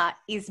trauma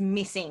is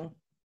missing?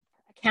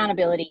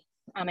 Accountability.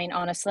 I mean,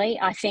 honestly,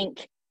 I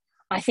think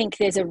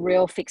there's a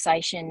real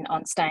fixation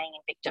on staying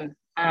in victim.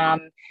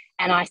 And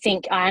I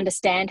think I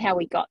understand how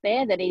we got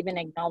there, that even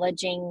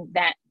acknowledging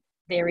that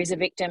there is a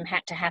victim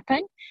had to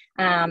happen.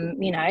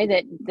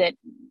 That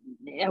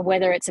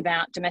whether it's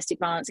about domestic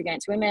violence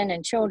against women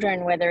and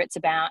children, whether it's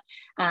about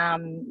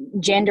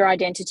gender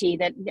identity,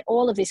 that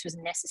all of this was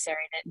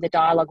necessary, that the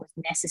dialogue was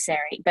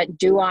necessary. But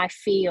do I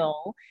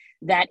feel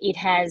that it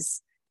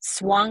has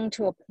swung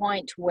to a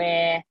point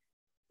where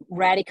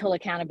radical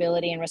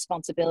accountability and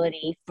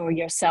responsibility for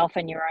yourself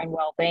and your own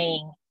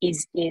well-being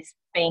is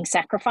being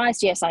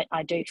sacrificed? Yes,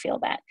 I do feel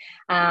that.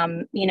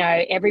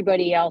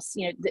 Everybody else,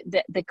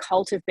 the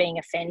cult of being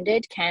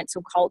offended,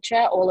 cancel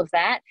culture, all of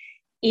that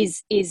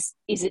is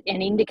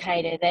an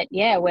indicator that,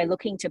 we're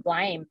looking to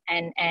blame,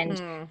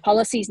 and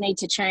policies need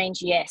to change.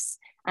 Yes.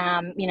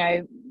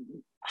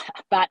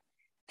 But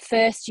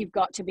first you've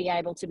got to be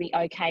able to be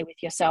okay with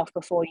yourself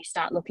before you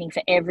start looking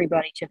for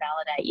everybody to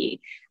validate you.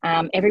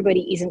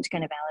 Everybody isn't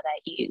going to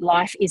validate you.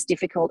 Life is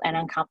difficult and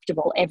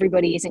uncomfortable.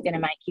 Everybody isn't going to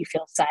make you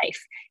feel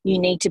safe. You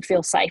need to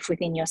feel safe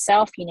within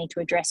yourself. You need to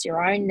address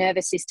your own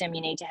nervous system.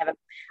 You need to have an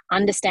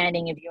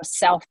understanding of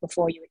yourself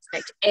before you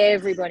expect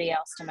everybody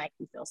else to make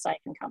you feel safe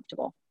and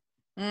comfortable.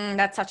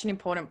 That's such an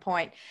important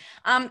point.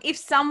 If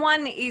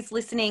someone is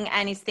listening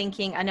and is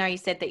thinking, I know you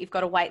said that you've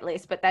got a wait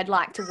list, but they'd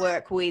like to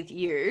work with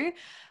you,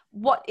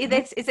 what is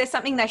there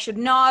something they should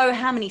know?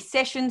 How many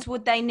sessions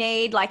would they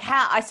need? Like,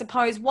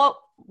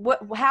 what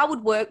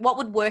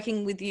would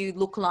working with you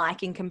look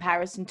like in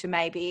comparison to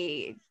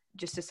maybe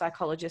just a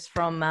psychologist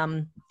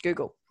from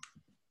Google?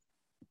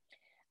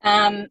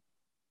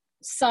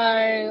 So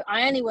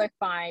I only work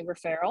by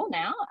referral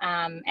now.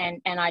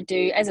 And I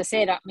do, as I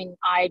said,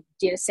 I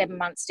did a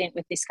 7-month stint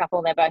with this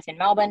couple. They're both in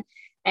Melbourne,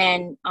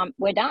 and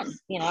we're done.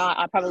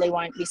 I probably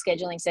won't be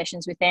scheduling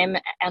sessions with them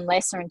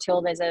unless or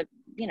until there's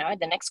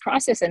the next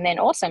crisis, and then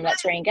awesome,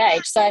 let's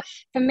re-engage. So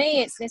for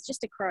me, there's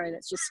just a crow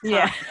that's just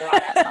right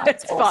outside.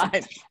 It's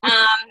awesome.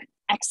 Fine.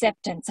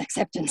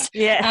 Acceptance.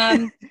 Yeah.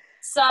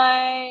 So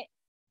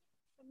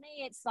for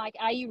me, it's like,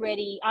 are you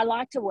ready? I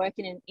like to work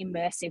in an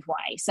immersive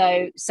way,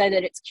 so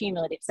that it's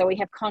cumulative. So we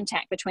have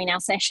contact between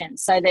our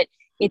sessions, so that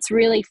it's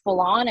really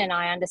full on, and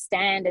I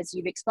understand, as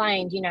you've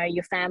explained,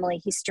 your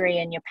family history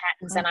and your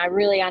patterns, and I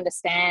really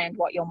understand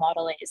what your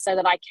model is, so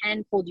that I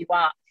can pull you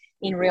up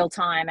in real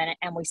time,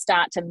 and we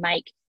start to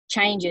make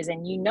changes,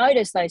 and you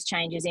notice those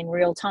changes in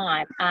real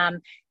time.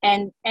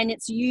 And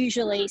it's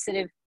usually sort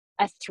of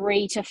a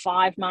 3 to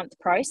 5 month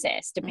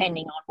process,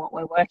 depending on what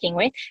we're working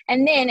with.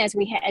 And then as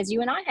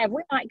you and I have,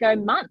 we might go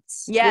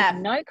months with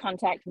no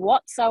contact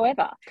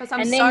whatsoever. Because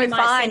I'm so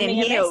fine and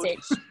healed.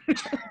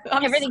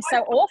 Everything's so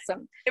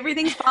awesome.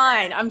 Everything's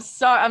fine.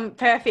 I'm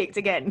perfect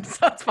again.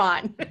 So it's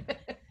fine.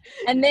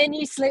 And then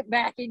you slip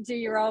back into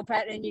your old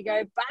pattern and you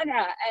go,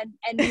 bugger,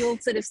 and you'll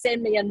sort of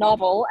send me a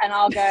novel, and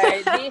I'll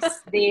go,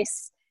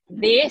 this,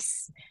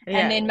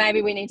 and then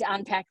maybe we need to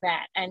unpack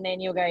that. And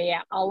then you'll go,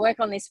 I'll work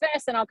on this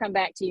first, and I'll come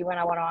back to you when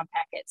I want to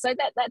unpack it. So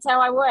that's how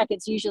I work.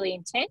 It's usually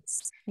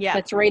intense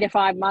for 3 to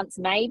 5 months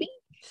maybe,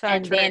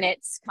 then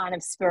it's kind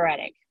of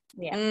sporadic.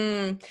 Yeah.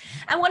 And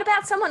what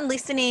about someone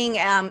listening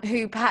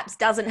who perhaps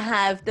doesn't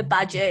have the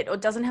budget or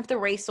doesn't have the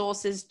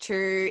resources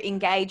to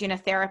engage in a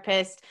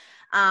therapist?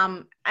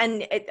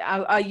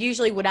 I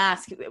usually would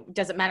ask,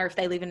 does it matter if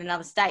they live in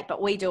another state?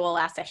 But we do all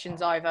our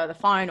sessions over the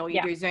phone, or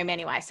you do Zoom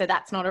anyway, so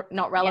that's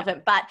not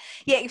relevant. But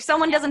if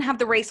someone doesn't have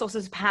the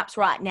resources perhaps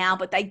right now,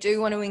 but they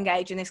do want to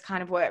engage in this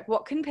kind of work,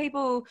 what can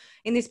people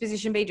in this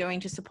position be doing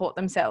to support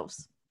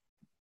themselves?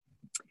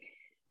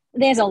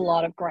 There's a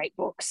lot of great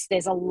books.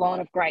 There's a lot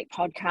of great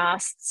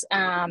podcasts.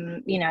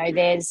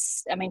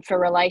 For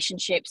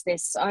relationships,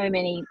 there's so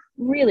many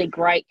really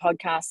great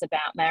podcasts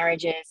about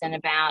marriages and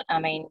about,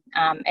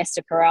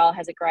 Esther Perel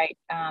has a great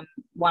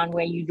one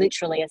where you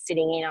literally are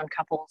sitting in on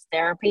couples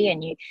therapy,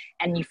 and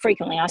you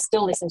frequently, I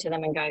still listen to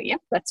them and go, yep,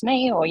 that's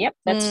me, or yep,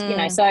 that's,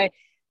 so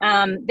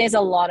there's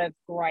a lot of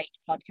great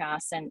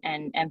podcasts,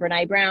 and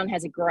Brene Brown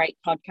has a great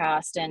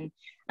podcast, and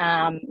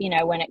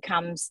when it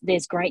comes,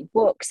 there's great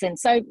books. And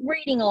so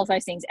reading all of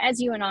those things, as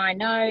you and I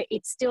know,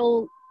 it's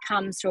still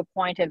comes to a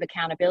point of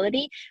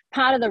accountability.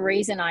 Part of the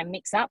reason I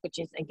mix up, which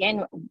is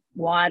again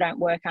why I don't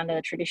work under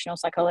the traditional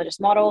psychologist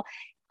model,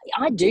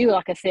 I do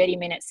like a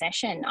 30-minute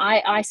session.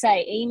 I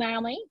say,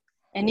 email me.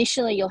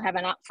 Initially, you'll have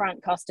an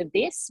upfront cost of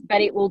this,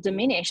 but it will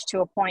diminish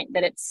to a point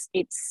that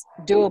it's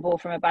doable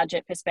from a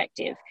budget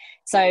perspective.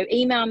 So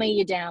email me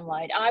your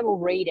download. I will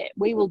read it.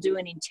 We will do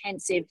an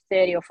intensive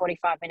 30 or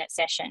 45-minute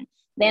session.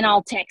 Then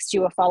I'll text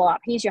you a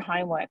follow-up. Here's your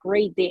homework.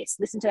 Read this.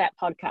 Listen to that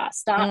podcast.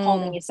 Start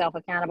holding yourself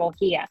accountable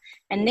here.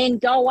 And then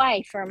go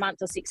away for a month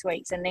or 6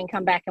 weeks and then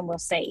come back and we'll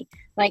see.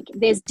 Like,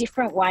 there's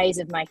different ways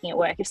of making it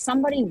work. If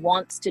somebody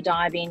wants to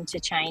dive into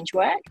change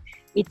work,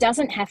 it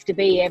doesn't have to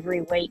be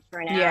every week for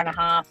an hour and a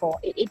half, or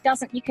it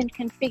doesn't, you can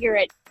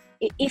configure it.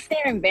 If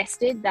they're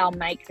invested, they'll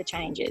make the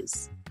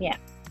changes. Yeah.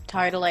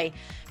 Totally.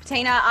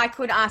 Bettina, I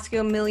could ask you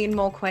a million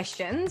more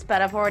questions,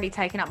 but I've already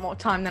taken up more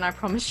time than I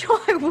promised you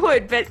I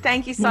would. But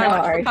thank you so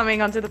much for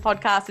coming onto the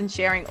podcast and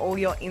sharing all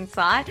your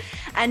insight.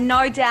 And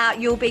no doubt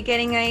you'll be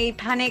getting a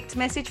panicked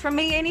message from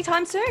me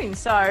anytime soon.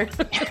 So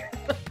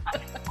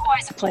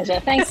always a pleasure.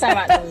 Thanks so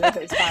much, Elizabeth.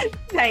 It was fun.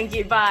 Thank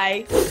you.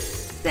 Bye.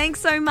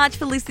 Thanks so much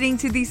for listening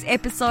to this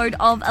episode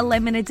of A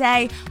Lemon a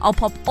Day. I'll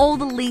pop all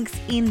the links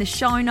in the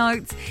show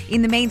notes.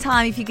 In the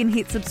meantime, if you can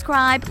hit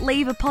subscribe,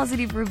 leave a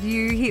positive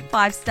review, hit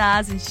 5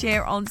 stars and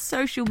share on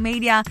social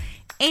media,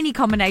 any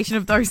combination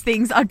of those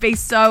things, I'd be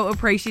so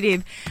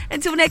appreciative.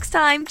 Until next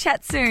time,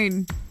 chat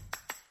soon.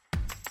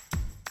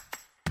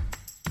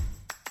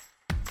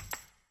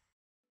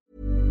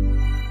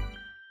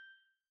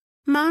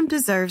 Mom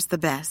deserves the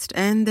best,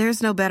 and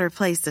there's no better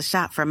place to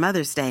shop for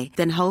Mother's Day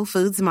than Whole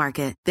Foods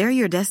Market. They're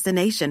your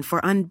destination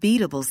for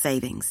unbeatable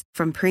savings,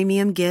 from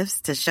premium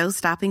gifts to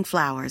show-stopping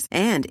flowers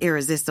and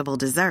irresistible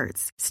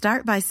desserts.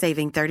 Start by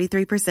saving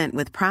 33%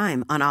 with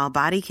Prime on all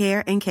body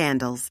care and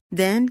candles.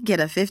 Then get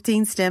a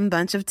 15-stem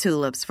bunch of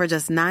tulips for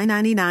just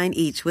 $9.99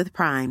 each with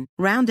Prime.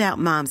 Round out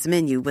Mom's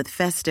menu with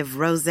festive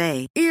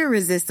rosé,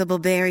 irresistible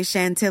berry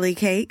chantilly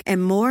cake,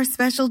 and more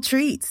special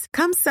treats.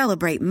 Come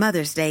celebrate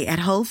Mother's Day at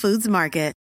Whole Foods Market.